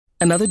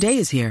Another day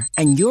is here,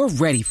 and you're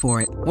ready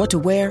for it. What to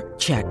wear?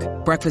 Check.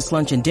 Breakfast,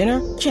 lunch, and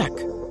dinner? Check.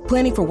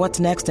 Planning for what's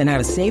next and how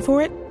to save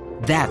for it?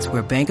 That's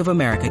where Bank of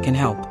America can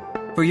help.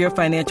 For your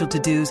financial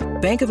to-dos,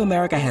 Bank of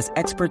America has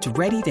experts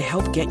ready to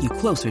help get you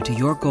closer to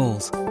your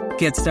goals.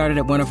 Get started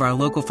at one of our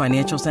local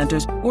financial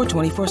centers or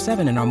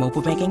 24/7 in our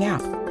mobile banking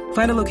app.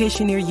 Find a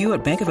location near you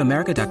at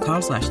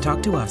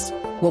bankofamerica.com/talktous.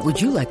 What would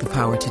you like the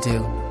power to do?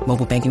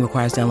 Mobile banking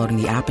requires downloading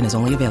the app and is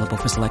only available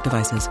for select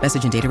devices.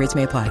 Message and data rates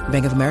may apply.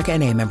 Bank of America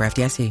N.A., member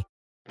FDIC.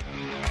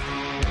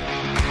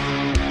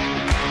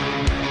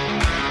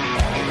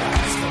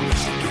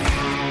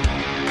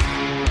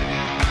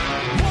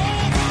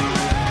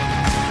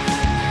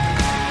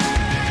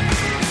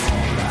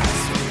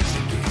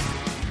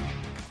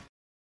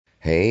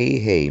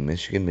 Hey,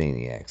 Michigan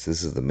Maniacs.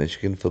 This is the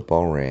Michigan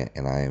Football Rant,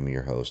 and I am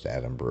your host,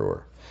 Adam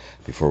Brewer.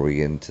 Before we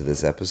get into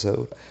this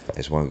episode, I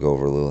just want to go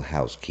over a little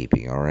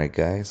housekeeping. All right,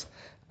 guys?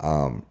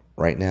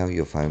 Right now,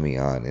 you'll find me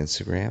on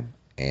Instagram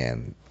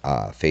and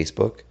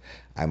Facebook.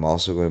 I'm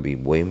also going to be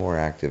way more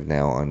active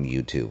now on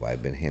YouTube.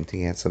 I've been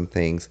hinting at some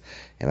things,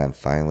 and I'm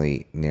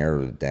finally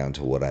narrowed it down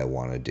to what I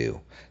want to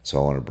do. So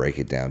I want to break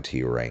it down to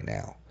you right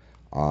now.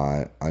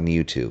 On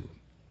YouTube,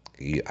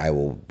 I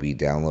will be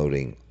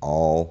downloading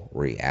all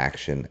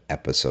reaction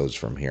episodes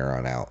from here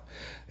on out.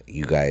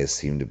 You guys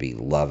seem to be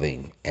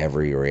loving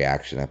every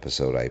reaction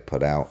episode I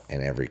put out,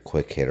 and every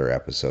quick hitter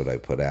episode I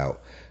put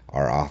out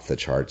are off the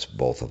charts,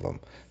 both of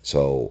them.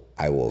 So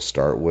I will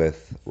start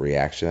with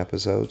reaction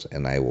episodes,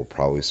 and I will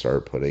probably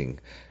start putting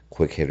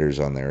quick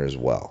hitters on there as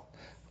well.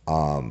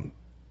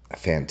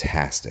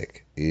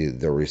 Fantastic.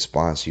 The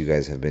response you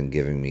guys have been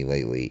giving me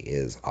lately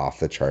is off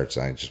the charts,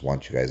 and I just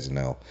want you guys to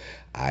know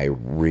I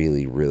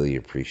really, really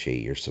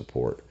appreciate your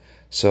support.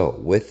 So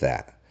with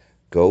that,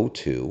 go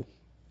to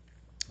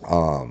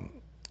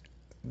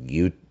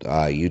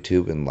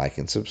YouTube and like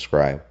and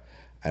subscribe,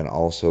 and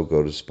also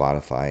go to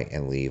Spotify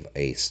and leave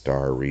a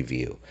star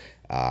review.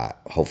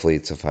 Hopefully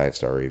it's a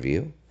 5-star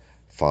review.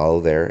 Follow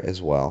there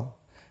as well,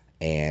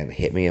 and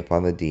hit me up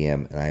on the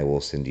DM, and I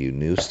will send you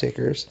new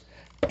stickers.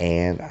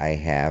 And I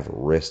have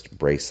wrist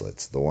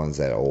bracelets, the ones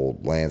that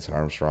old Lance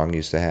Armstrong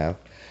used to have,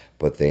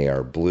 but they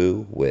are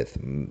blue with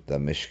the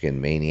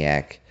Michigan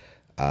Maniac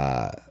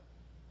on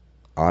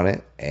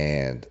it.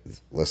 And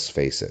let's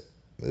face it,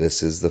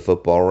 this is the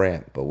football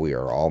rant, but we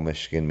are all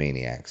Michigan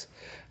Maniacs.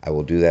 I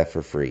will do that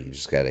for free. You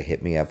just got to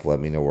hit me up, let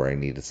me know where I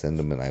need to send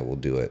them, and I will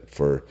do it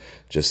for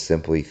just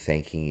simply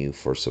thanking you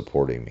for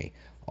supporting me.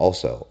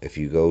 Also, if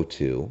you go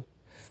to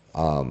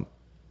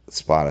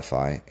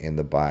Spotify, in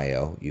the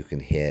bio, you can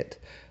hit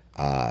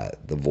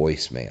the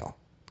voicemail.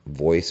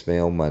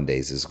 Voicemail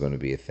Mondays is going to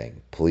be a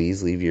thing.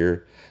 Please leave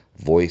your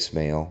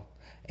voicemail,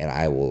 and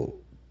I will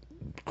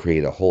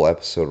create a whole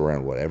episode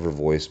around whatever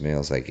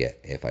voicemails I get.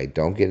 If I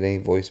don't get any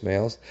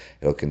voicemails,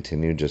 it'll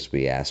continue just to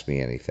be Ask Me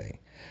Anything.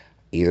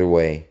 Either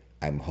way,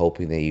 I'm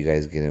hoping that you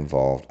guys get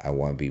involved. I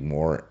want to be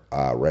more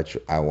I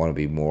want to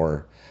be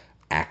more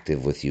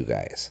active with you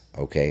guys.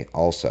 Okay.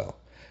 Also,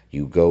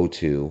 you go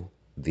to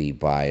the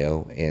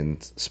bio in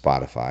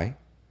Spotify,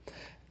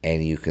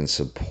 and you can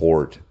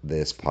support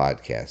this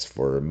podcast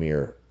for a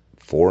mere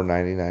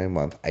 $4.99 a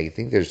month. I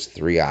think there's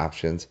 3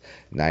 options: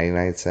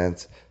 99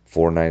 cents,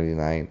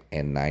 $4.99,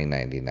 and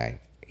 $9.99.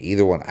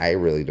 Either one, I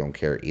really don't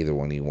care. Either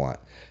one you want.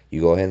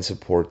 You go ahead and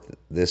support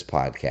this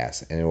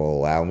podcast, and it will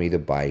allow me to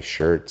buy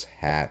shirts,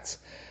 hats,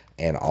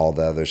 and all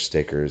the other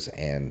stickers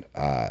and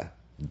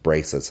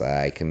bracelets that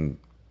I can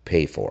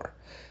pay for.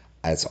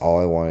 That's all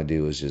I want to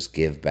do, is just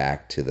give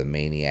back to the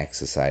Maniac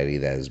Society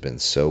that has been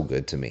so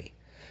good to me.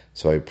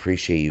 So I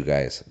appreciate you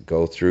guys.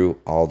 Go through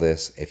all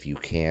this. If you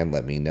can,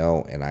 let me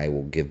know, and I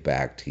will give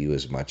back to you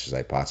as much as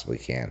I possibly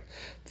can.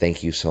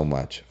 Thank you so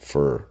much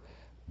for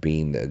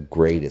being the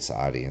greatest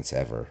audience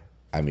ever.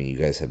 I mean, you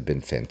guys have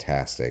been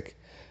fantastic.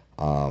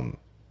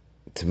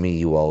 To me,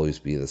 you will always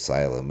be the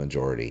silent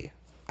majority.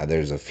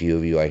 There's a few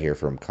of you I hear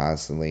from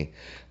constantly,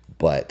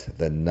 but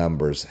the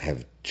numbers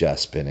have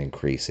just been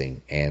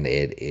increasing, and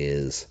it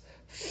is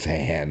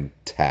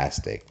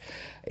fantastic.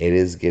 It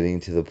is getting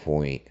to the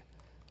point.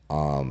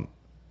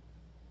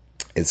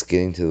 It's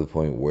getting to the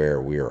point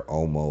where we are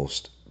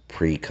almost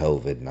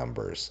pre-COVID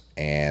numbers,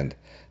 and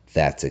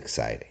that's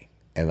exciting.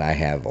 And I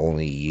have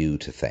only you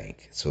to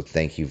thank. So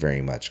thank you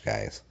very much,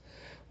 guys.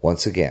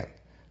 Once again,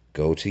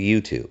 go to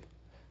YouTube,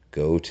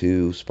 go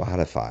to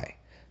Spotify,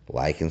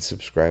 like and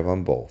subscribe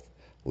on both,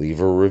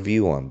 leave a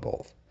review on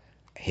both.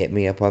 Hit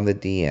me up on the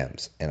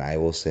DMs, and I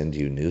will send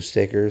you new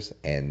stickers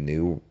and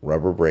new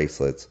rubber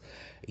bracelets.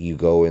 You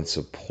go and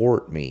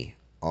support me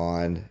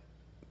on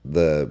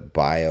the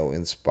bio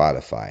in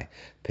Spotify.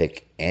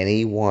 Pick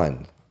any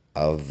one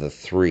of the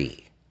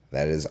 3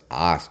 that is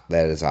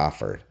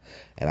offered,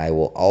 and I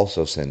will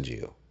also send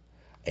you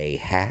a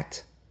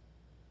hat.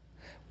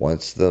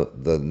 Once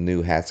the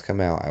new hats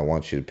come out, I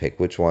want you to pick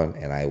which one,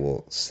 and I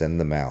will send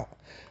them out.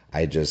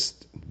 I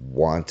just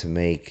want to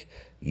make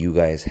you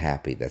guys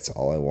happy. That's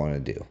all I want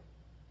to do.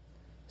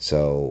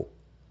 So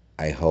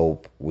I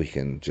hope we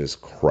can just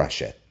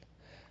crush it.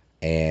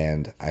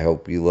 And I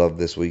hope you love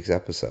this week's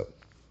episode.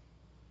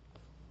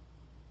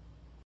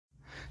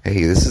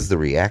 Hey, this is the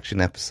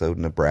reaction episode,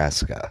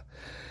 Nebraska.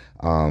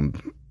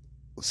 Um,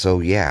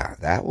 so yeah,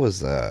 that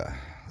was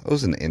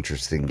an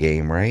interesting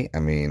game, right? I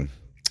mean,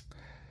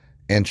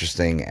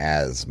 interesting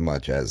as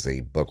much as a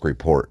book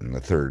report in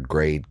the third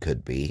grade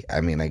could be.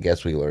 I mean, I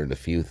guess we learned a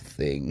few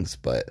things,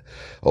 but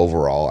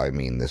overall, I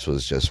mean, this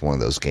was just one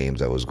of those games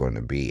that was going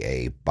to be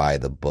a by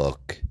the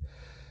book,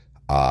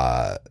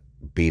 uh,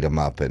 beat 'em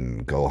up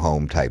and go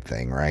home type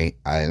thing, right?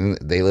 And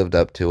they lived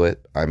up to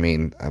it. I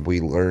mean, we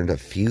learned a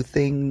few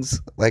things,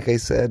 like I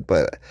said,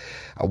 but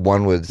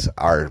one was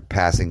our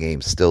passing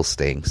game still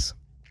stinks.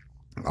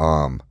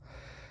 Um,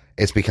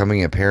 it's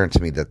becoming apparent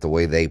to me that the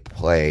way they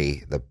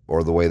play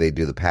or the way they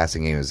do the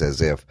passing game is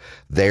as if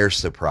they're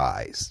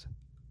surprised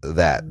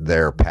that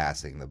they're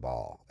passing the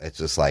ball. It's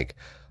just like,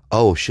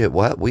 oh shit,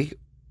 what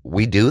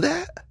we do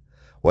that?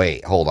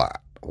 Wait, hold on.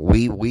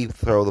 We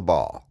throw the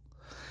ball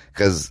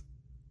because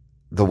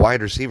the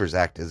wide receivers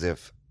act as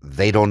if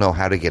they don't know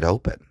how to get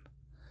open.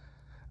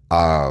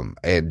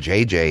 And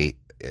JJ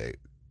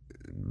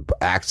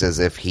acts as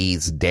if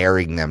he's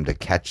daring them to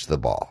catch the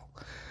ball.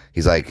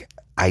 He's like,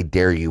 I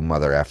dare you,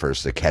 mother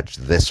effers, to catch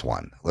this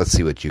one. Let's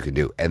see what you can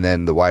do. And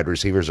then the wide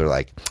receivers are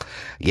like,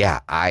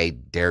 yeah, I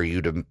dare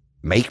you to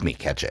make me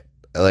catch it.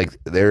 Like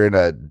they're in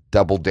a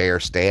double dare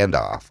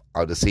standoff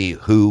to see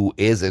who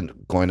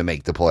isn't going to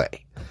make the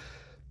play.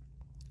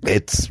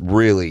 It's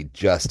really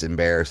just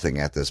embarrassing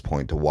at this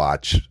point to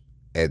watch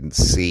and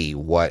see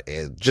what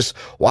is just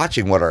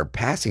watching what our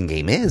passing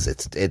game is.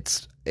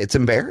 It's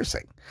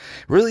embarrassing.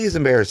 It really is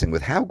embarrassing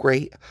with how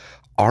great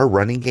our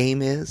running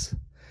game is.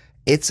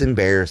 It's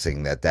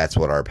embarrassing that that's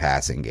what our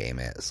passing game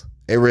is.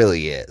 It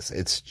really is.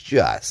 It's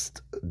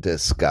just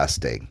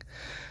disgusting.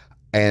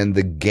 And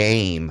the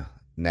game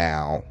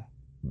now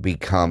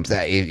becomes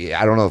that.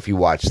 I don't know if you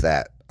watched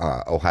that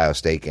Ohio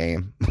State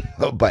game,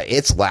 but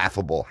it's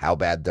laughable how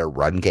bad their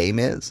run game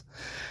is.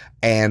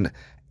 And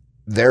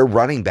their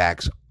running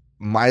backs,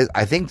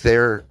 I think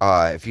they're,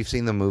 if you've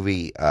seen the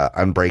movie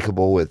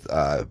Unbreakable with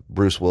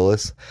Bruce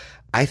Willis,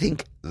 I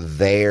think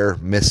they're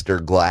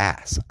Mr.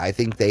 Glass. I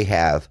think they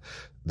have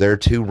their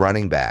two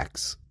running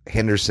backs,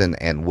 Henderson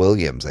and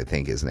Williams, I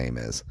think his name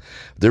is.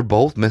 They're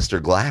both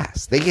Mr.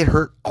 Glass. They get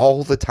hurt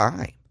all the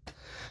time.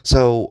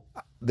 So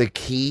the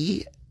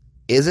key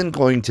isn't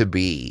going to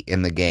be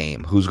in the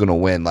game who's going to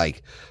win,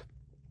 like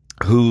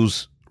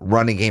whose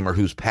running game or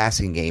whose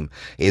passing game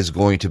is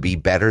going to be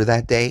better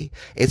that day.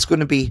 It's going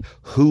to be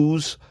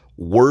whose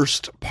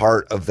worst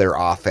part of their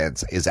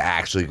offense is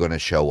actually going to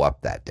show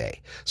up that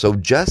day. So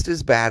just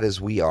as bad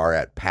as we are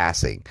at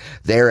passing,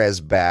 they're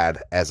as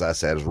bad as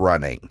us as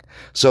running.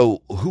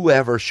 So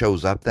whoever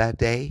shows up that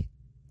day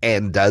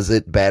and does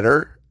it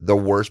better, the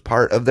worst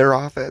part of their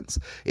offense,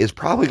 is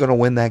probably going to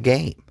win that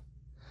game.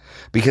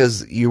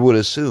 Because you would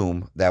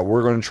assume that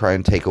we're going to try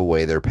and take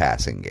away their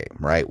passing game,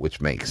 right?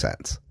 Which makes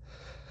sense.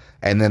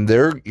 And then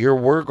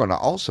we're going to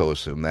also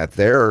assume that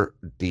their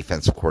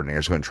defensive coordinator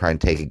is going to try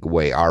and take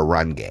away our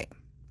run game,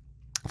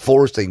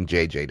 forcing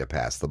JJ to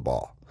pass the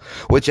ball,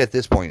 which at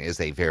this point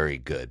is a very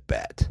good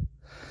bet.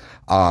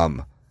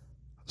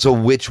 So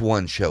which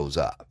one shows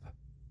up?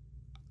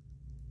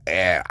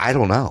 I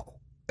don't know.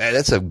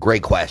 That's a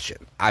great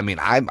question. I mean,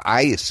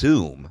 I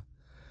assume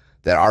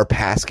that our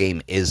pass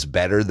game is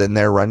better than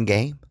their run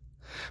game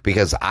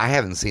because I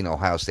haven't seen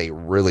Ohio State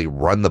really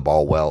run the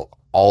ball well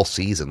all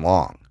season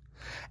long.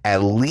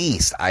 At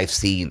least I've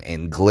seen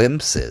in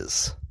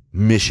glimpses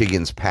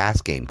Michigan's pass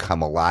game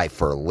come alive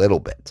for a little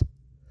bit,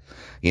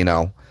 you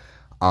know,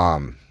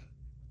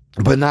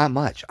 but not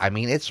much. I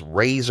mean, it's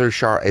razor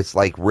sharp. It's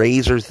like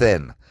razor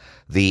thin,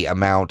 the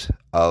amount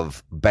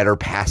of better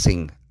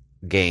passing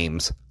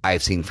games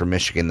I've seen for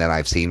Michigan than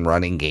I've seen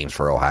running games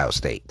for Ohio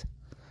State.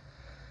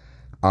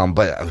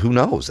 But who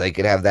knows? They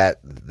could have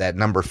that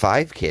number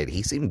 5 kid.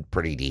 He seemed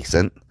pretty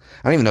decent. I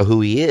don't even know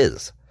who he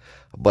is,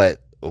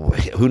 but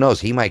who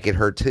knows? He might get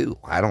hurt too.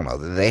 I don't know.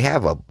 They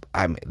have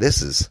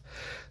this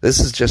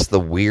is just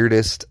the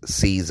weirdest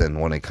season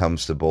when it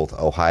comes to both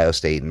Ohio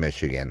State and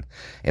Michigan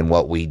and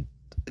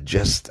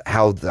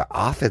how the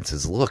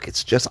offenses look.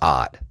 It's just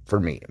odd for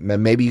me.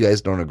 Maybe you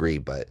guys don't agree,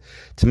 but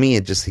to me,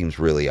 it just seems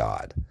really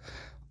odd.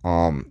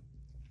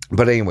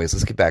 But anyways,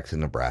 let's get back to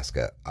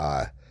Nebraska.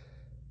 I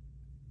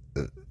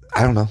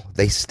don't know.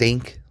 They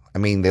stink. I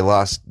mean, they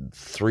lost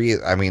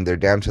 3. I mean, they're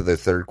down to their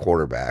third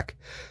quarterback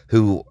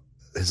who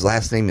his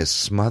last name is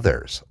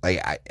Smothers. Like,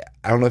 I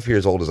don't know if you're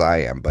as old as I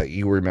am, but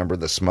you remember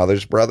the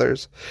Smothers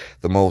Brothers,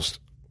 the most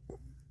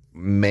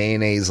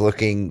mayonnaise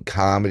looking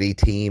comedy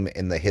team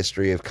in the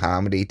history of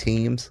comedy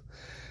teams.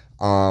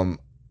 I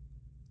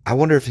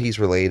wonder if he's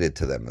related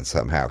to them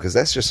somehow, because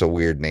that's just a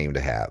weird name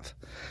to have.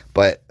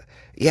 But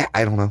yeah,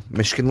 I don't know.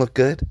 Michigan looked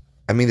good.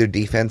 I mean, their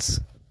defense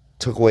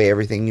took away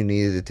everything you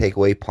needed to take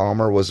away.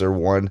 Palmer was their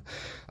one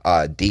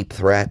deep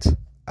threat.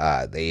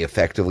 They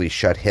effectively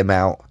shut him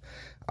out.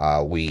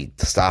 We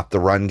stopped the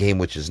run game,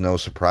 which is no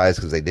surprise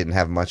because they didn't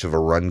have much of a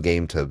run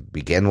game to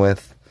begin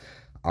with.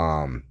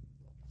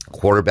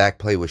 Quarterback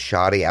play was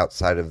shoddy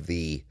outside of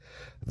the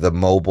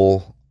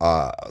mobile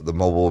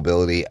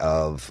ability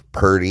of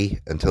Purdy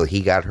until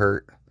he got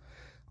hurt.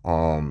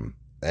 And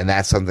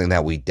that's something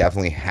that we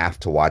definitely have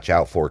to watch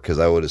out for, because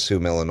I would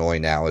assume Illinois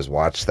now has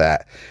watched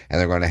that, and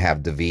they're going to have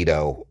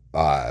DeVito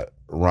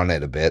run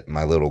it a bit.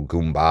 My little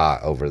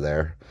Goomba over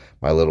there,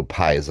 my little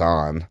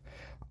Paisan,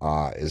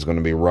 is going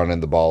to be running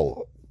the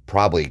ball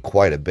probably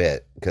quite a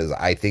bit, because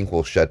I think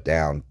we'll shut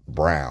down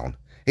Brown.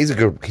 He's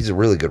a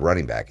really good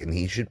running back, and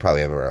he should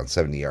probably have around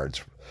 70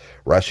 yards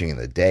rushing in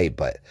the day,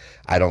 but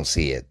I don't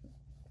see it.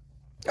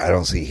 I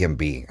don't see him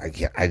being,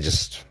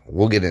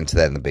 we'll get into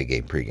that in the big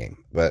game pregame.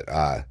 But,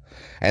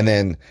 and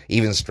then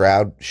even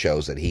Stroud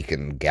shows that he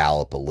can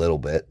gallop a little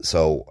bit.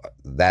 So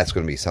that's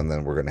going to be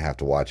something we're going to have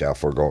to watch out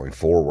for going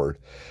forward.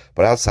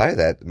 But outside of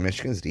that,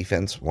 Michigan's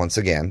defense, once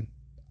again,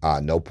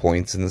 no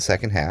points in the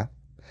second half.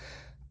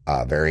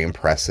 Very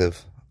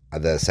impressive.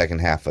 The second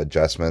half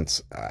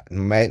adjustments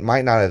might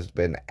not have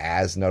been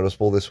as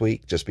noticeable this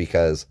week, just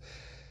because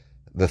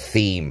the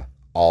theme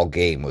all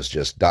game was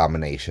just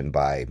domination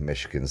by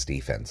Michigan's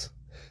defense.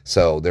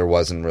 So there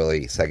wasn't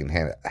really second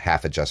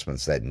half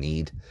adjustments that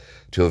need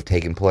to have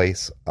taken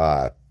place.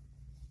 But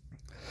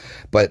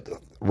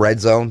red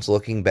zone's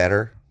looking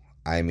better.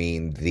 I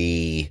mean,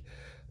 the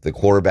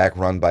quarterback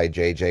run by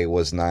JJ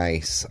was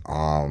nice.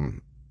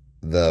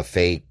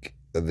 The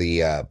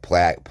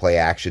play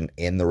action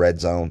in the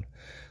red zone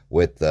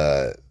with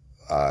the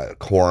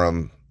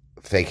Corum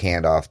fake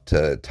handoff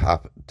to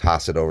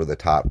toss it over the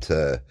top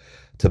to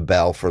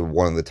Bell for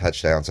one of the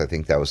touchdowns. I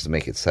think that was to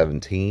make it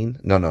 17.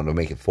 No, to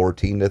make it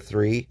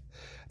 14-3. I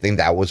think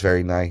that was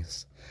very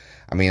nice.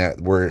 I mean,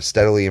 we're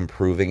steadily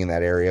improving in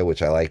that area,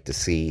 which I like to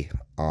see.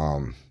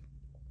 But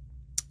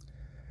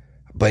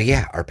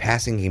yeah, our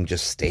passing game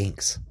just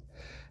stinks.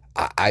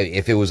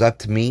 If it was up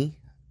to me,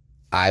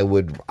 trust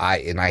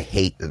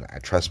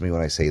me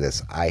when I say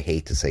this, I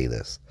hate to say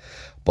this,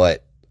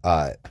 but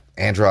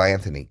Andrew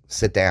Anthony,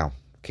 sit down,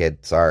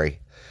 kid. Sorry.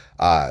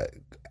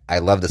 I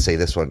love to say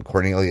this one.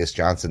 Cornelius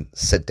Johnson,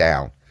 sit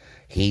down.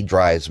 He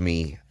drives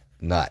me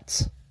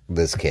nuts,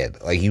 this kid.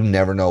 Like, you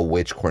never know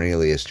which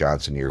Cornelius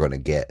Johnson you're going to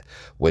get,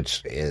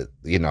 which is,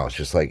 it's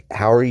just like,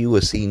 how are you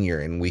a senior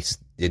and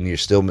you're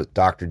still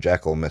Dr.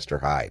 Jekyll and Mr.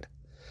 Hyde?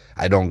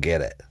 I don't get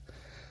it.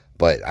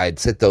 But I'd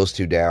sit those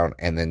two down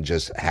and then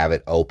just have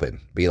it open.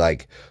 Be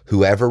like,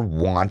 whoever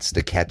wants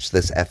to catch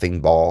this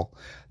effing ball,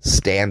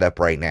 stand up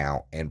right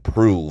now and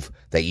prove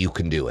that you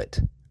can do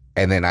it.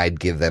 And then I'd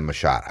give them a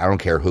shot. I don't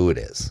care who it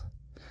is.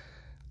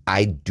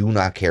 I do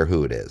not care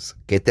who it is.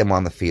 Get them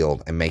on the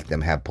field and make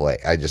them have play.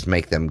 I just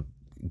make them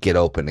get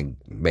open and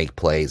make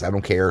plays. I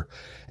don't care.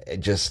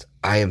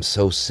 I am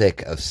so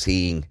sick of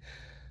seeing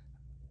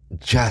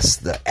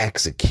just the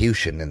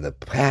execution, and the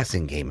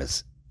passing game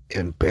is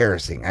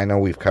embarrassing. I know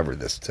we've covered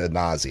this to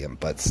nauseum,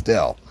 but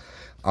still.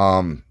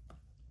 I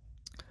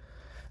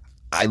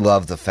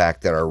love the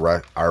fact that our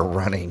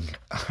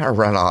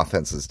run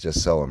offense is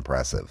just so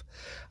impressive.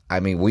 I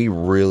mean, we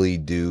really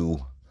do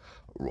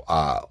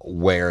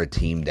wear a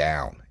team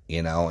down,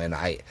 and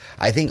I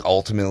think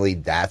ultimately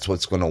that's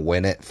what's going to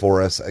win it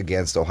for us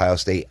against Ohio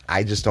State.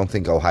 I just don't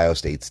think Ohio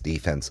State's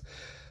defense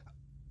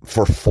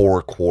for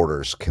 4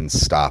 quarters can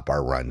stop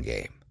our run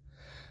game.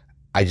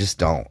 I just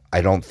don't.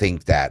 I don't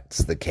think that's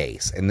the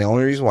case. And the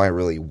only reason why I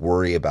really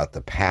worry about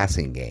the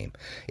passing game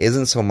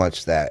isn't so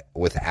much that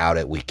without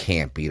it we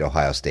can't beat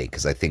Ohio State,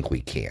 because I think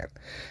we can.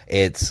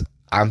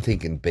 I'm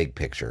thinking big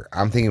picture.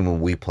 I'm thinking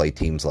when we play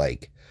teams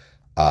like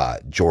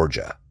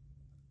Georgia.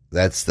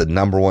 That's the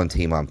number one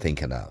team I'm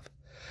thinking of,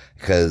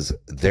 because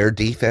their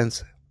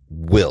defense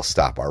will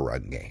stop our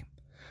run game.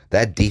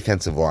 That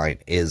defensive line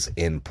is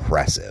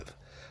impressive.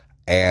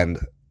 And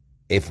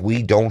if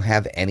we don't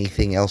have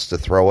anything else to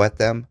throw at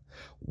them,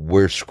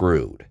 we're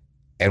screwed.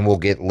 And we'll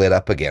get lit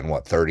up again,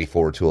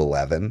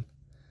 34-11?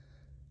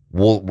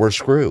 We're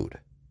screwed.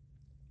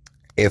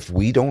 If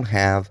we don't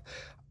have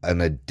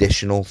an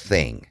additional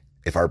thing,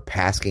 if our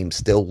pass game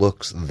still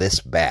looks this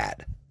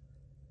bad,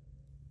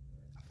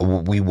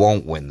 we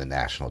won't win the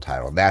national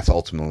title. And that's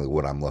ultimately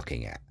what I'm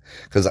looking at,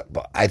 because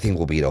I think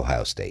we'll beat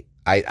Ohio State.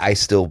 I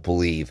still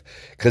believe,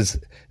 because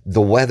the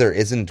weather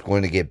isn't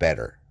going to get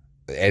better.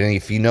 And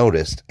if you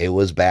noticed, it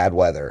was bad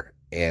weather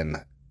in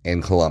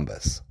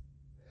Columbus.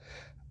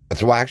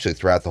 Actually,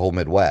 throughout the whole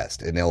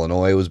Midwest. In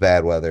Illinois, it was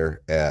bad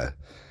weather.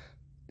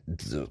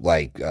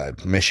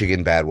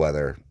 Michigan, bad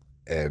weather.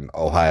 And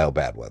Ohio,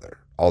 bad weather.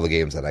 All the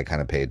games that I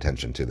kind of paid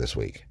attention to this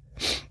week.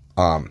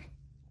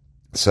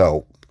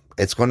 So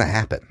it's going to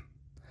happen.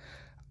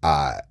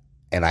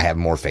 And I have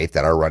more faith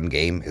that our run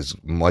game is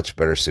much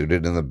better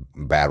suited in the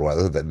bad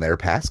weather than their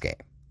pass game.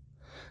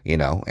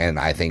 And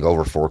I think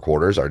over 4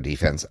 quarters, our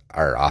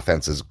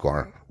offense is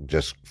going to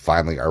just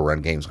finally, our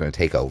run game is going to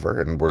take over,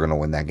 and we're going to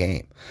win that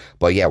game.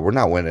 But yeah, we're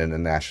not winning a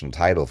national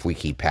title if we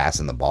keep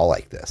passing the ball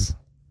like this.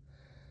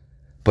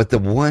 But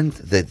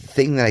the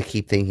thing that I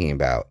keep thinking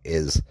about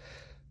is,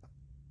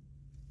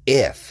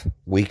 if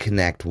we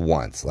connect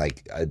once,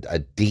 like a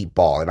deep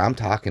ball, and I'm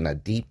talking a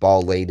deep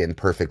ball laid in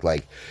perfect,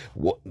 like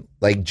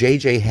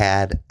JJ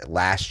had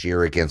last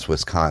year against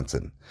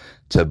Wisconsin,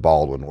 to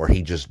Baldwin, where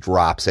he just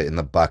drops it in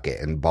the bucket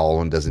and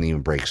Baldwin doesn't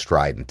even break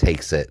stride and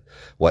takes it,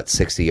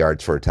 60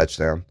 yards for a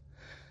touchdown?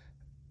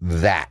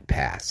 That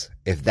pass,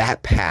 if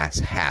that pass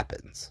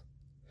happens,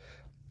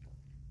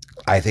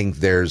 I think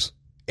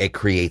it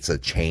creates a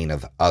chain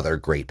of other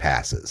great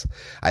passes.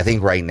 I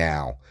think right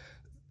now,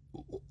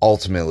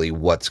 ultimately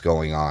what's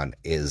going on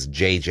is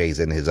JJ's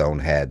in his own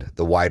head.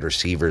 The wide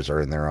receivers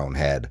are in their own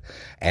head,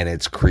 and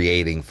it's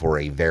creating for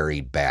a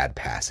very bad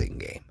passing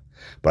game.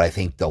 But I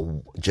think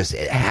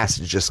it has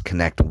to just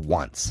connect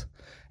once,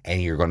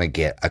 and you're going to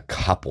get a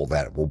couple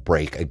that will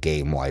break a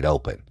game wide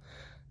open.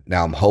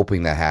 Now, I'm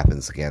hoping that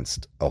happens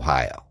against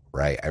Ohio,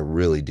 right? I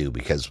really do,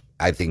 because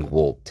I think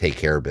we'll take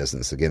care of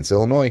business against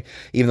Illinois,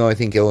 even though I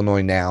think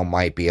Illinois now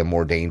might be a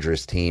more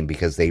dangerous team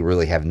because they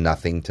really have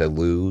nothing to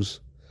lose.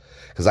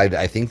 Because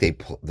I think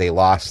they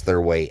lost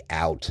their way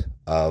out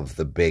of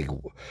the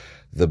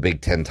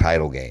Big Ten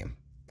title game.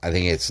 I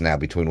think it's now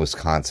between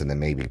Wisconsin and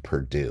maybe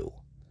Purdue.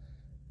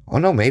 Oh,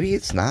 no, maybe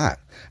it's not.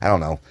 I don't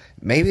know.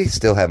 Maybe they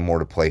still have more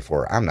to play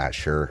for. I'm not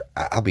sure.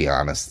 I'll be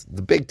honest.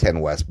 The Big Ten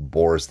West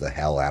bores the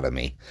hell out of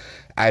me.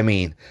 I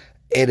mean,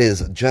 it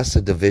is just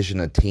a division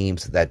of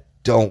teams that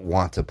don't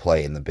want to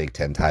play in the Big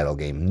Ten title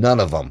game. None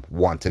of them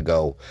want to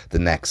go the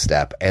next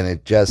step. And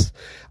it just,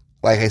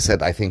 like I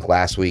said, I think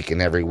last week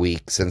and every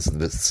week since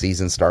the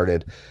season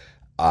started,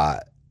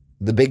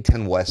 the Big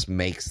Ten West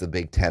makes the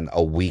Big Ten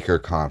a weaker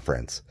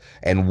conference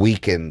and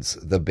weakens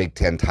the Big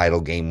Ten title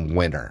game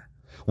winner,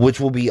 which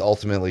will be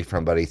ultimately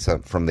from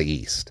the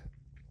East,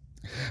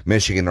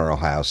 Michigan or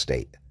Ohio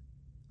State.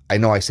 I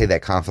know I say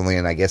that confidently,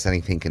 and I guess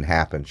anything can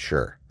happen,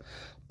 sure.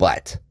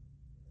 But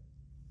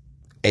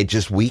it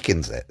just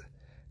weakens it.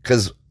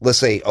 Because let's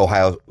say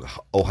Ohio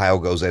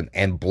goes in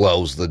and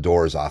blows the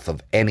doors off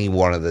of any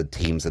one of the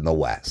teams in the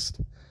West.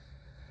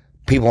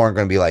 People aren't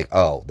going to be like,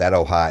 oh, that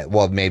Ohio.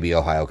 Well, maybe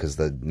Ohio, because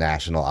the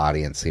national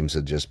audience seems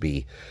to just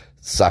be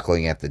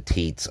suckling at the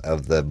teats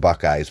of the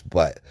Buckeyes.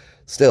 But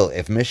still,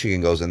 if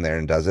Michigan goes in there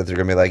and does it, they're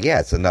going to be like,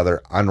 yeah, it's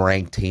another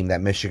unranked team that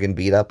Michigan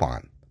beat up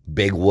on.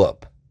 Big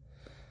whoop.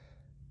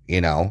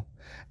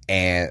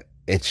 And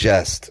it's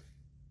just,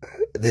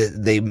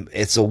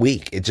 it's a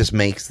weak. It just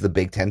makes the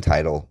Big Ten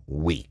title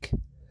weak.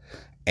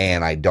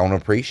 And I don't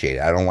appreciate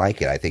it. I don't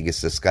like it. I think it's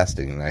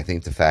disgusting. And I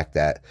think the fact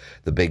that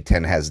the Big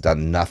Ten has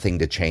done nothing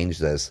to change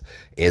this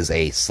is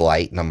a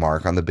slight and a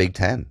mark on the Big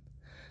Ten.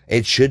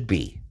 It should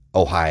be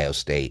Ohio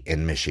State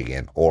and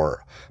Michigan,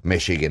 or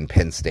Michigan,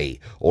 Penn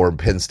State, or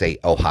Penn State,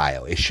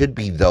 Ohio. It should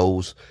be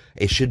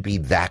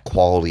that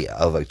quality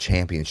of a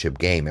championship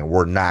game. And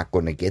we're not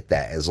going to get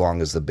that as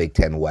long as the Big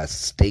Ten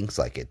West stinks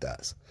like it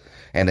does.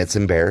 And it's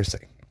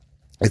embarrassing.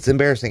 It's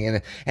embarrassing.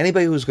 And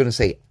anybody who's going to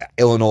say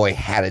Illinois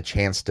had a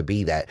chance to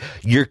be that,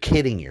 you're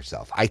kidding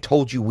yourself. I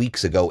told you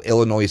weeks ago,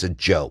 Illinois is a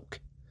joke.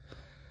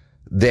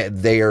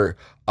 They're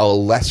a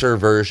lesser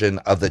version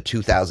of the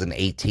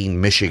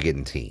 2018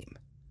 Michigan team.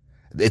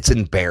 It's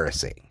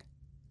embarrassing.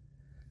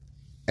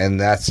 And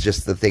that's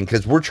just the thing,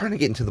 because we're trying to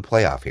get into the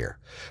playoff here.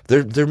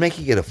 They're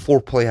making it a four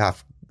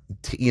playoff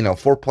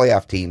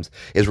teams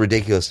is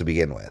ridiculous to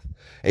begin with.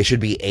 It should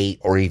be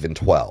 8 or even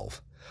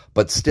 12.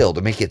 But still,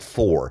 to make it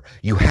 4,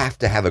 you have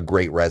to have a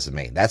great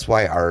resume. That's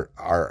why our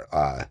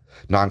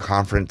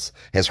non-conference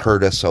has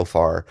hurt us so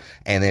far.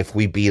 And if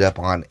we beat up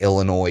on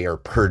Illinois or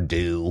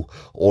Purdue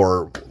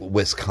or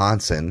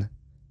Wisconsin,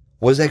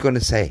 what is that going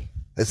to say?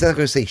 It's not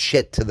going to say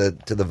shit to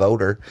the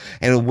voter.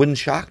 And it wouldn't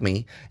shock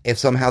me if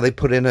somehow they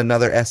put in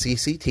another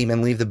SEC team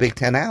and leave the Big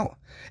Ten out.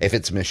 If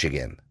it's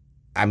Michigan.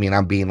 I mean,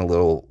 I'm being a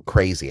little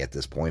crazy at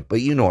this point,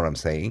 but you know what I'm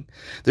saying.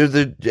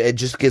 It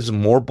just gives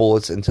more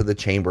bullets into the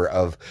chamber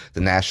of the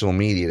national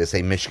media to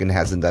say Michigan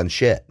hasn't done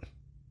shit.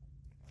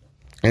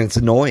 And it's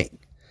annoying.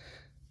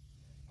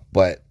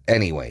 But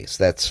anyways,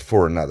 that's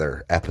for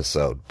another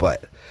episode.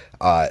 But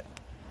I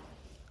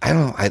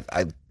don't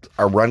know.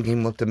 Our run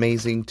game looked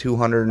amazing.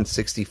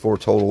 264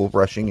 total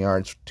rushing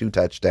yards, 2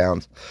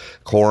 touchdowns.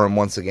 Corum,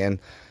 once again,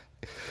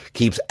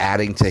 keeps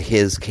adding to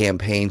his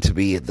campaign to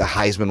be the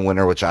Heisman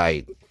winner, which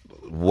I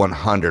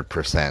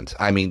 100%.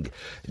 I mean,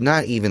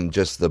 not even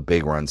just the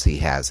big runs he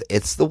has.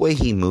 It's the way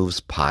he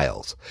moves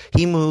piles.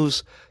 He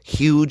moves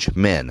huge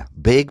men,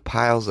 big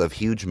piles of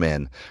huge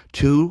men,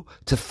 2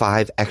 to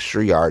 5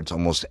 extra yards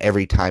almost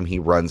every time he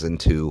runs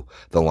into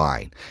the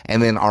line.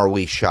 And then are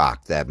we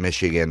shocked that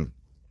Michigan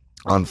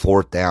on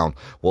 4th down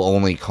will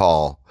only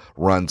call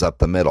runs up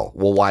the middle?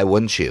 Well, why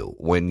wouldn't you?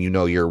 When you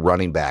know your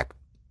running back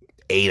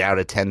 8 out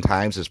of 10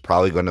 times is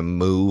probably going to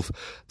move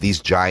these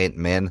giant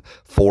men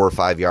 4 or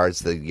 5 yards,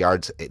 the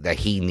yards that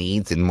he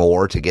needs and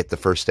more to get the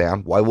first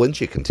down. Why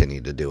wouldn't you continue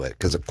to do it?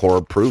 Because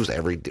Cora proves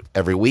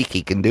every week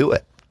he can do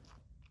it.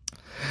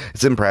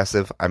 It's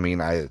impressive. I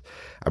mean,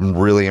 I'm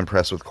really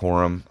impressed with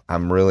Corum.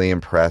 I'm really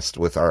impressed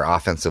with our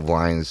offensive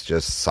line. Is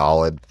just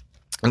solid.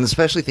 And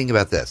especially think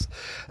about this.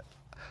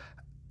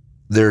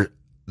 They're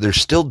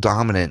still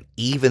dominant,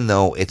 even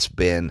though it's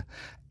been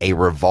a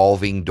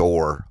revolving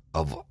door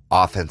of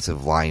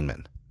offensive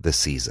linemen this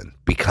season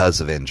because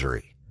of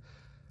injury.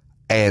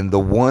 And the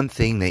one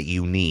thing that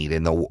you need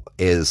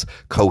is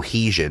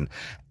cohesion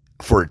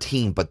for a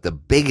team, but the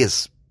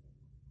biggest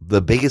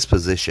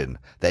position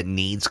that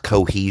needs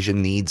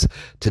cohesion, needs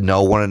to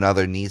know one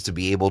another, needs to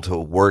be able to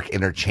work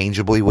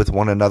interchangeably with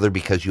one another,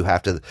 because you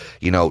have to,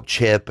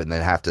 chip and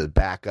then have to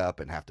back up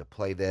and have to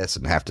play this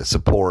and have to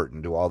support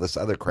and do all this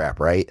other crap,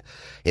 right?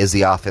 Is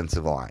the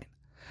offensive line.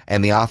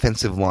 And the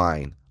offensive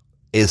line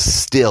is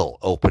still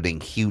opening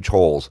huge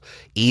holes,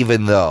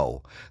 even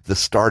though the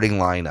starting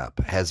lineup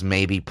has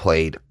maybe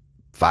played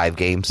 5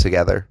 games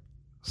together.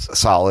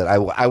 Solid.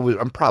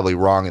 I'm probably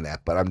wrong in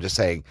that, but I'm just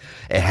saying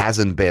it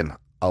hasn't been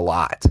a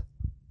lot.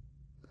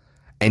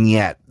 And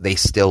yet they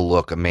still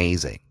look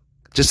amazing.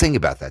 Just think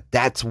about that.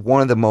 That's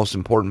one of the most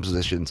important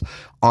positions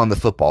on the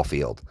football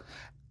field.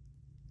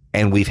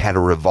 And we've had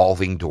a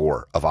revolving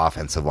door of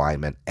offensive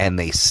linemen, and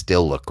they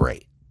still look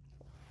great.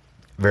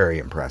 Very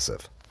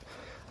impressive.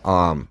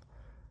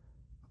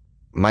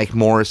 Mike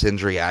Morris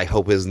injury, I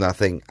hope is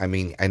nothing. I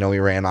mean, I know he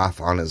ran off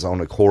on his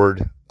own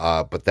accord,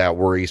 but that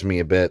worries me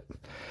a bit.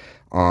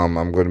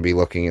 I'm going to be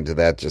looking into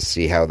that, just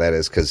see how that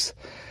is, because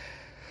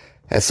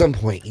at some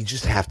point you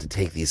just have to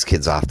take these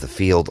kids off the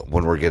field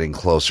when we're getting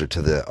closer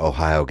to the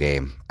Ohio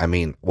game. I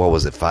mean, what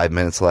was it, 5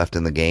 minutes left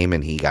in the game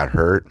and he got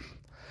hurt?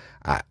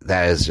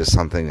 That is just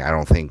something I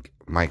don't think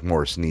Mike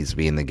Morris needs to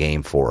be in the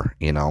game for,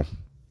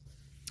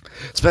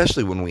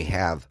 especially when we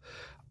have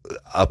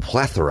a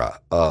plethora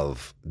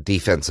of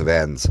defensive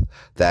ends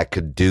that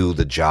could do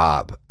the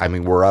job. I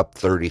mean, we're up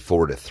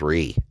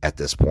 34-3 at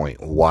this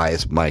point. Why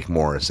is Mike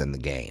Morris in the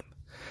game?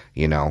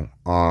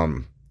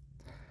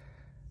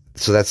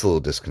 So that's a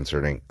little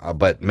disconcerting.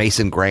 But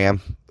Mason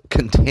Graham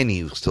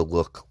continues to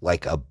look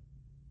like a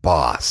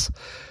boss.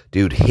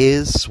 Dude,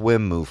 his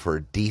swim move for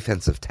a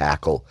defensive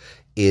tackle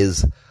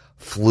is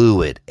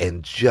fluid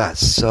and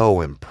just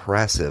so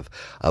impressive.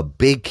 A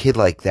big kid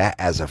like that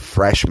as a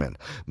freshman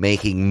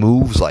making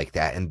moves like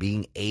that and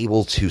being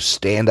able to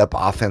stand up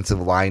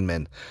offensive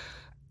linemen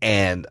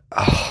and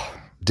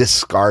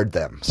discard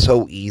them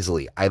so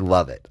easily. I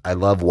love it. I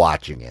love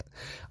watching it.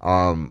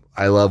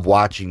 I love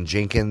watching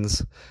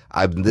Jenkins.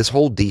 This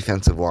whole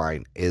defensive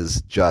line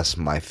is just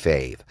my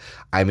fave.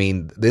 I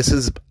mean,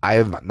 I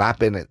have not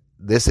been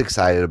this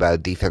excited about a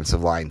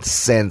defensive line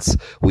since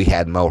we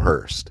had Mo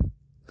Hurst.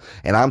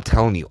 And I'm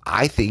telling you,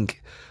 I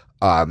think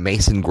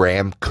Mason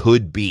Graham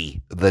could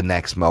be the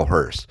next Mo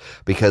Hurst,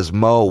 because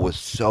Mo was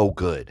so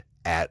good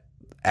at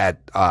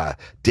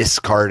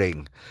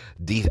discarding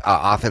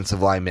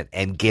offensive linemen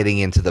and getting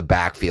into the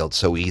backfield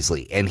so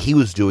easily. And he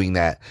was doing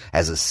that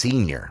as a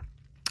senior.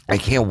 I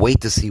can't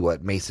wait to see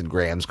what Mason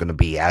Graham's going to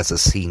be as a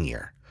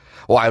senior.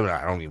 Well, I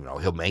don't even know.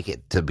 He'll make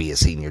it to be a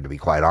senior, to be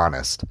quite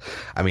honest.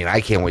 I mean,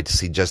 I can't wait to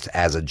see just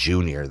as a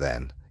junior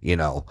then.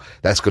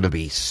 That's going to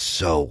be he's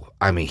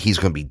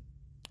going to be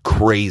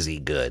crazy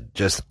good.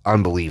 Just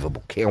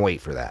unbelievable. Can't wait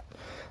for that.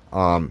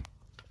 I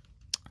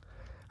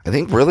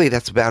think really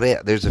that's about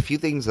it. There's a few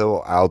things, though,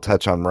 I'll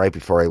touch on right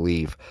before I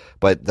leave.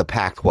 But the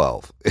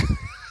Pac-12,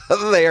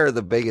 they are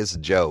the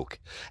biggest joke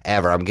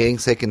ever. I'm getting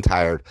sick and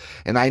tired.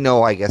 And I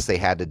know, I guess they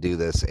had to do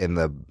this in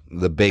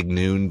the big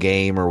noon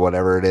game or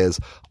whatever it is.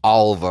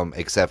 All of them,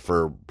 except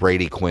for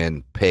Brady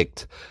Quinn,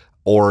 picked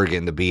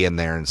Oregon to be in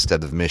there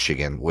instead of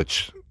Michigan,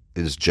 which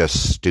is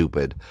just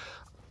stupid.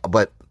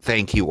 But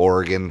thank you,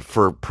 Oregon,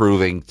 for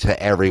proving to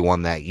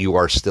everyone that you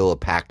are still a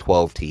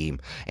Pac-12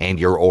 team and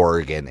you're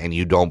Oregon and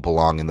you don't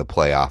belong in the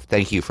playoff.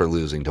 Thank you for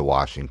losing to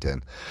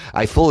Washington.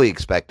 I fully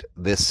expect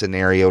this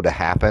scenario to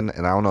happen,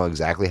 and I don't know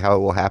exactly how it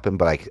will happen,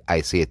 but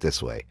I see it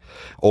this way.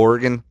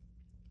 Oregon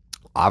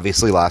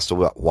obviously lost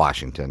to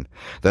Washington.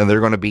 Then they're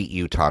going to beat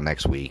Utah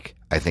next week.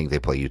 I think they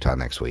play Utah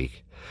next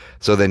week.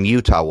 So then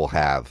Utah will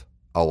have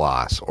a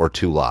loss or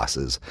 2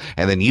 losses.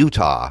 And then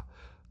Utah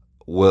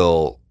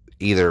will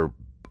either,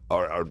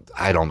 or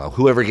I don't know,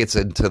 whoever gets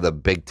into the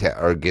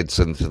gets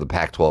into the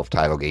Pac-12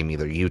 title game,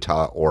 either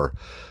Utah or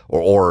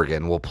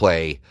Oregon, will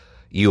play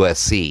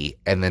USC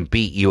and then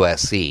beat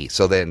USC.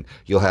 So then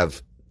you'll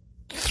have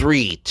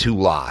 3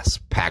 2-loss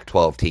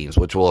Pac-12 teams,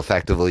 which will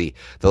effectively,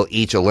 they'll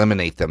each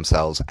eliminate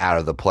themselves out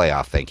of the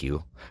playoff. Thank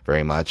you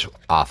very much.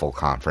 Awful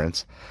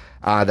conference.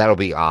 That'll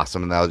be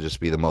awesome, and that'll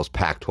just be the most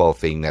Pac-12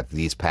 thing that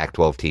these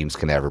Pac-12 teams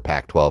can ever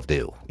Pac-12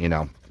 do.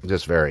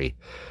 Just very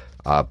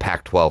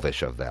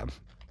Pac-12-ish of them.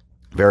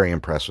 Very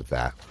impressed with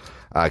that.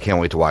 I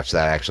can't wait to watch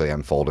that actually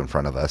unfold in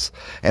front of us.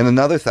 And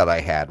another thought I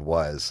had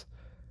was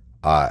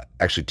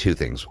actually 2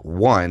 things.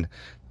 One,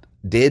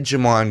 did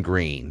Jamon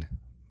Green,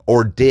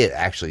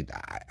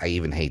 I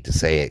even hate to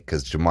say it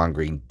because Jamon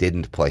Green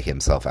didn't play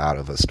himself out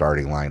of a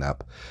starting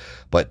lineup,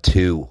 but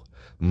 2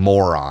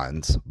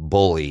 morons,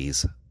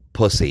 bullies,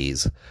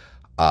 pussies,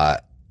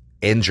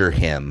 injure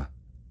him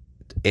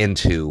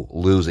into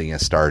losing a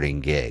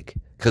starting gig?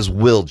 Because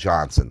Will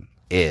Johnson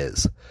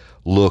is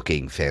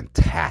looking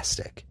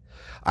fantastic.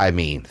 I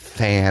mean,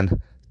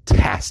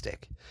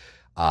 fantastic.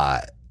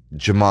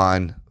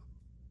 Jamon,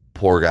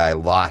 poor guy,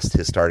 lost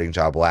his starting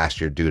job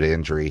last year due to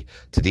injury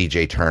to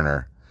DJ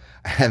Turner.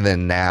 And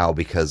then now,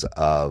 because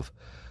of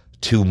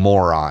 2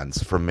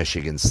 morons from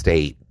Michigan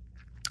State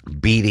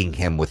beating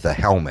him with a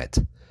helmet,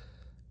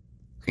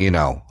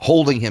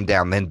 holding him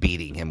down, then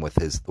beating him with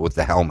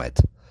the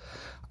helmet.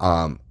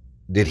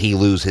 Did he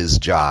lose his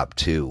job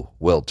to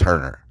Will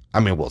Turner? I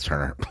mean, Will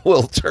Turner,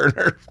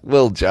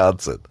 Will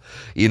Johnson.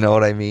 You know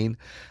what I mean?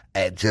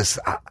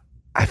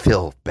 I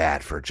feel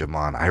bad for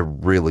Jamon. I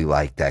really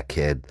like that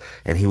kid,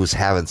 and he was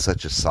having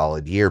such a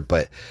solid year.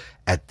 But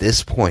at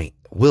this point,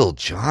 Will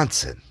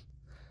Johnson,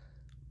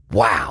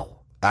 wow.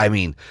 I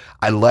mean,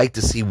 I'd like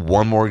to see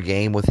one more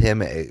game with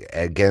him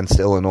against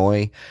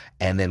Illinois,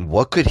 and then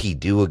what could he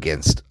do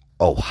against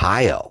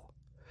Ohio?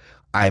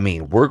 I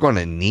mean, we're going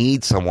to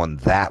need someone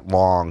that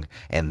long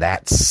and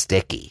that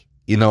sticky.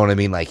 You know what I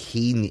mean? Like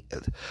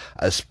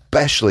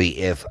especially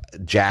if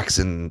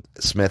Jackson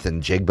Smith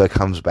and Jigba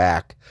comes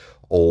back,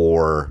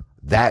 or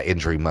that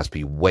injury must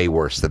be way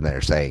worse than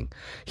they're saying.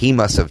 He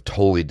must have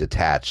totally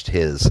detached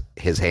his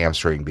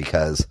hamstring,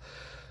 because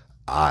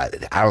I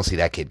don't see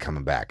that kid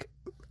coming back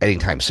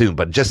anytime soon.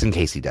 But just in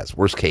case he does,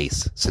 worst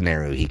case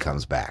scenario, he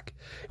comes back.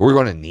 We're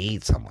going to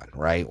need someone,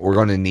 right? We're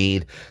going to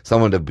need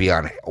someone to be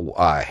on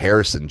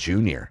Harrison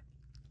Jr.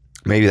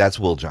 Maybe that's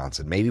Will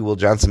Johnson. Maybe Will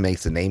Johnson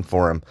makes a name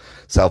for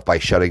himself by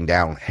shutting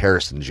down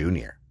Harrison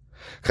Jr.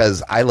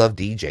 Because I love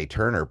DJ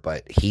Turner,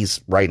 but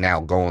he's right now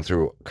going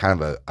through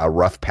kind of a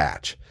rough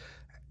patch.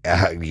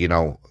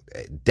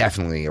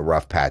 Definitely a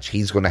rough patch.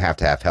 He's going to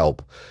have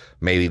help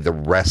maybe the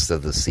rest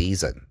of the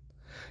season.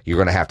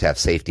 You're going to have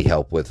safety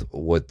help with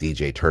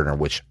DJ Turner,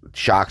 which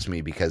shocks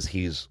me because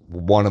he's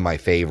one of my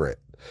favorite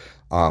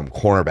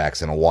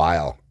cornerbacks in a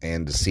while.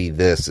 And to see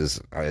this is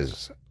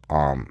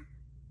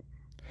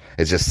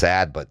it's just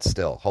sad, but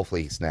still,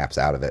 hopefully he snaps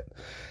out of it.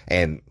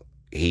 And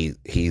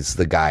he's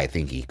the guy I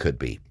think he could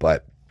be.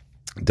 But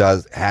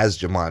has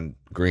Jamon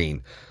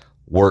Green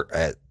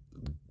lost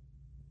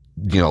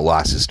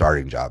his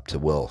starting job to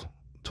Will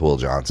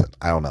Johnson?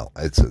 I don't know.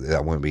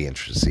 That would be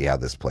interesting to see how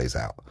this plays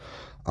out.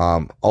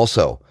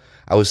 Also,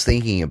 I was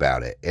thinking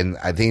about it, and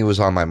I think it was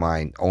on my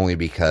mind only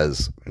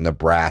because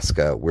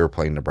we're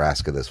playing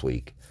Nebraska this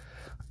week,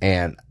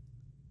 and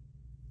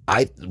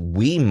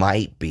we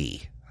might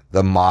be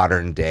the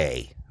modern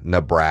day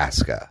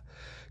Nebraska,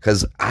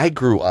 because I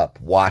grew up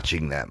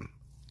watching them,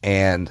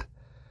 and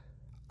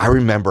I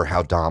remember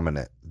how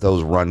dominant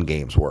those run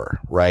games were,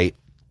 right?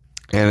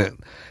 And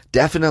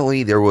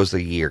definitely there was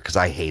a year, because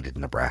I hated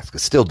Nebraska,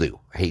 still do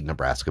hate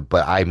Nebraska,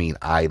 but I mean,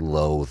 I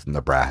loathe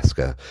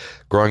Nebraska.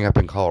 Growing up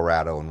in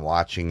Colorado and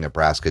watching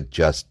Nebraska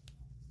just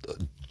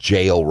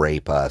jail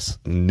rape us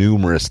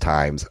numerous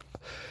times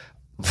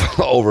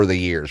over the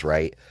years,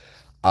 right?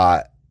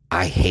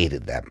 I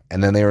hated them.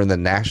 And then they were in the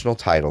national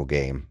title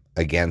game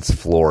against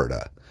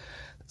Florida.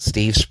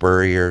 Steve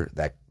Spurrier,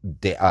 that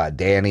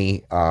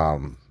Danny,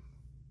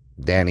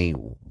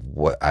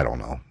 what, I don't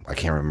know. I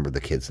can't remember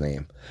the kid's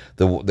name.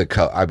 The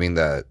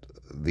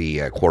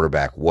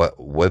quarterback,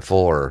 Whitful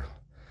or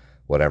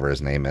whatever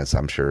his name is.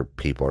 I'm sure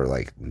people are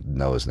like,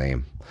 know his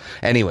name.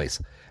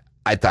 Anyways,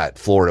 I thought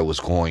Florida was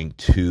going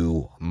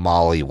to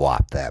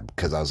mollywop them,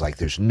 because I was like,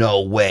 there's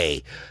no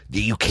way.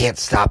 You can't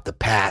stop the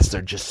pass.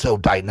 They're just so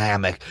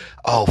dynamic.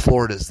 Oh,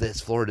 Florida's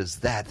this, Florida's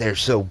that. They're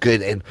so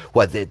good. And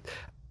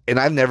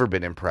I've never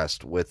been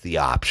impressed with the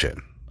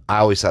option. I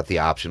always thought the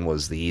option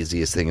was the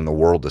easiest thing in the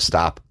world to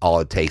stop. All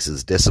it takes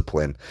is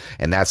discipline.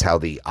 And that's how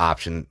the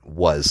option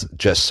was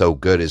just so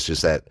good, is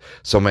just that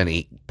so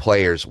many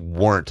players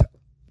weren't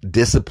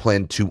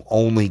disciplined to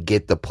only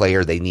get the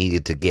player they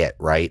needed to get,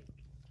 right?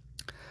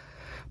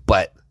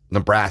 But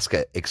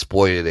Nebraska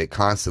exploited it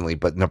constantly,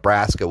 but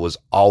Nebraska was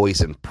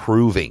always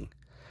improving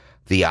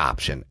the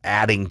option,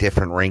 adding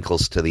different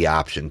wrinkles to the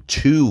option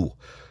to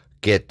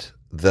get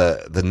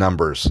the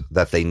numbers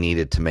that they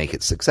needed to make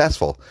it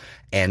successful.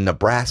 And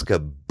Nebraska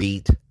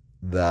beat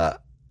the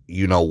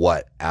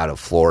you-know-what out of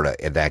Florida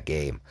in that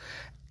game.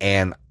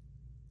 And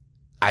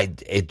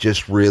it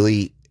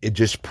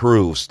just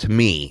proves to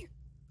me,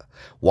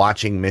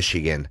 watching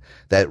Michigan,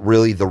 that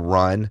really the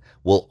run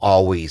will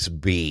always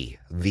be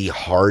the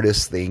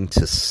hardest thing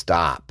to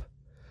stop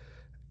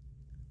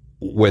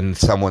when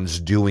someone's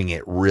doing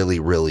it really,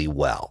 really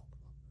well.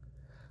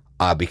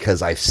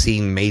 Because I've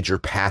seen major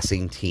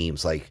passing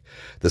teams like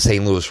the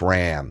St. Louis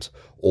Rams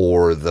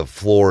or the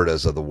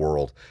Floridas of the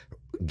world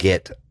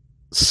get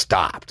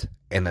stopped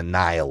and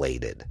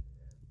annihilated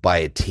by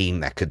a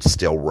team that could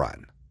still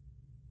run.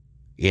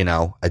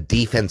 A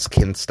defense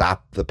can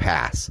stop the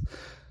pass,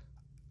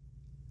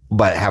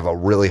 but have a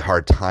really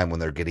hard time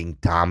when they're getting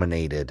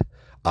dominated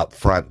up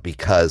front,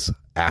 because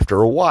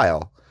after a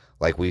while,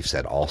 like we've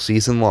said all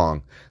season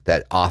long,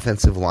 that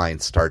offensive line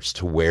starts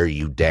to wear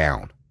you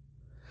down.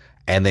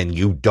 And then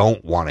you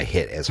don't want to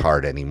hit as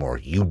hard anymore.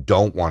 You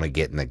don't want to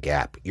get in the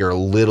gap. You're a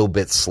little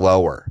bit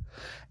slower.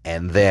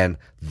 And then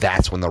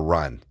that's when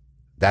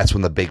that's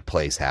when the big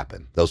plays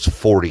happen. Those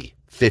 40,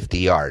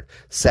 50-yard,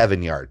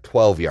 7-yard,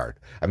 12-yard.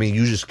 I mean,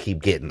 you just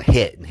keep getting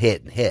hit and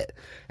hit and hit.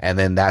 And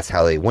then that's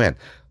how they win.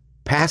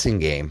 Passing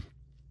game,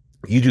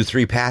 you do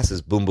 3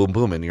 passes, boom, boom,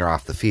 boom, and you're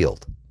off the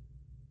field.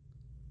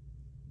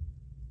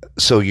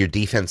 So your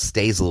defense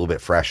stays a little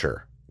bit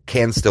fresher,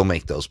 can still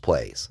make those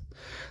plays.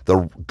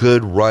 The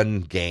good run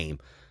game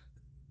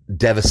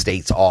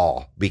devastates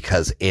all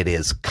because it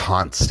is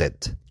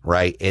constant,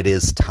 right? It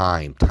is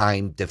time.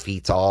 Time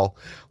defeats all.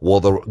 Well,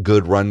 the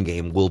good run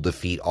game will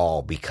defeat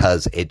all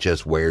because it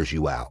just wears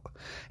you out.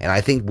 And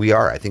I think we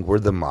are. I think we're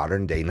the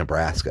modern day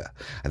Nebraska.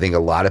 I think a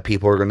lot of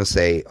people are going to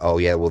say, oh,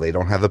 yeah, well, they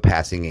don't have a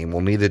passing game.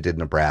 Well, neither did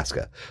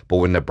Nebraska. But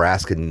when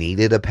Nebraska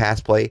needed a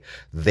pass play,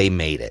 they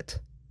made it.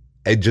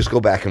 And just go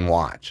back and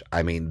watch.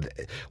 I mean,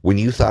 when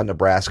you thought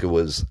Nebraska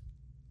was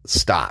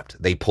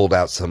stopped, they pulled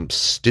out some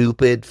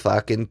stupid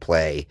fucking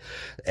play,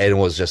 and it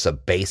was just a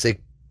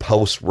basic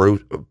post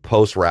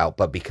route,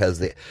 but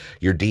because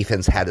your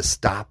defense had to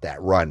stop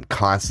that run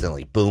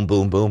constantly, boom,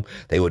 boom, boom,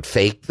 they would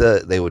fake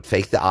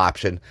the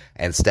option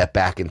and step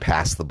back and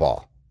pass the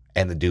ball,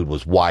 and the dude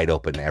was wide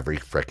open every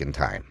frickin'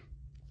 time.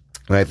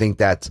 And I think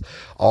that's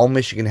all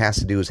Michigan has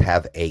to do is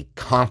have a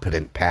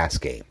competent pass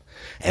game,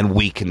 and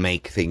we can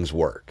make things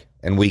work,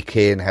 and we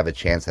can have a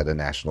chance at a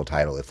national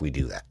title if we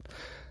do that.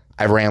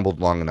 I've rambled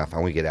long enough.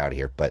 I'm going to get out of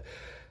here, but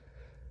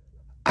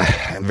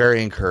I'm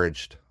very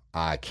encouraged.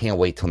 I can't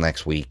wait till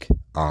next week.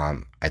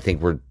 I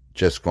think we're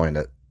just going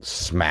to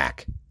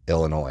smack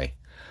Illinois.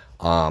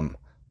 But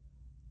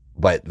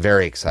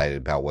very excited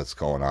about what's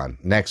going on.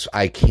 Next,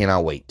 I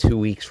cannot wait. 2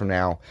 weeks from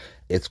now,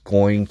 it's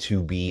going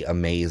to be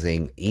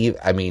amazing.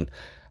 I mean,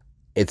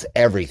 it's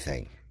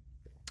everything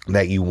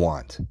that you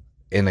want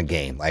in a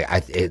game.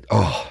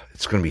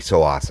 It's going to be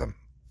so awesome.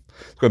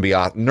 It's going to be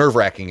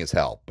nerve-wracking as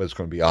hell, but it's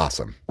going to be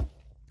awesome.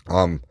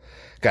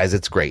 Guys,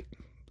 it's great.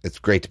 It's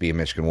great to be a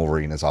Michigan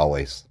Wolverine as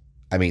always.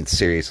 I mean,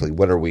 seriously,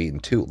 what are we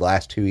in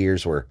last 2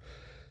 years? We're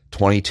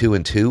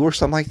 22-2 or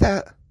something like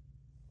that.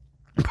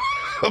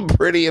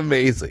 Pretty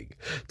amazing.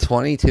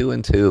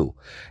 22-2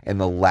 in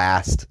the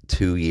last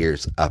 2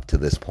 years up to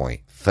this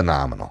point.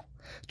 Phenomenal.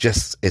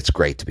 It's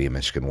great to be a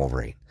Michigan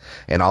Wolverine.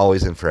 And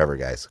always and forever,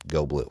 guys,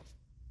 go blue.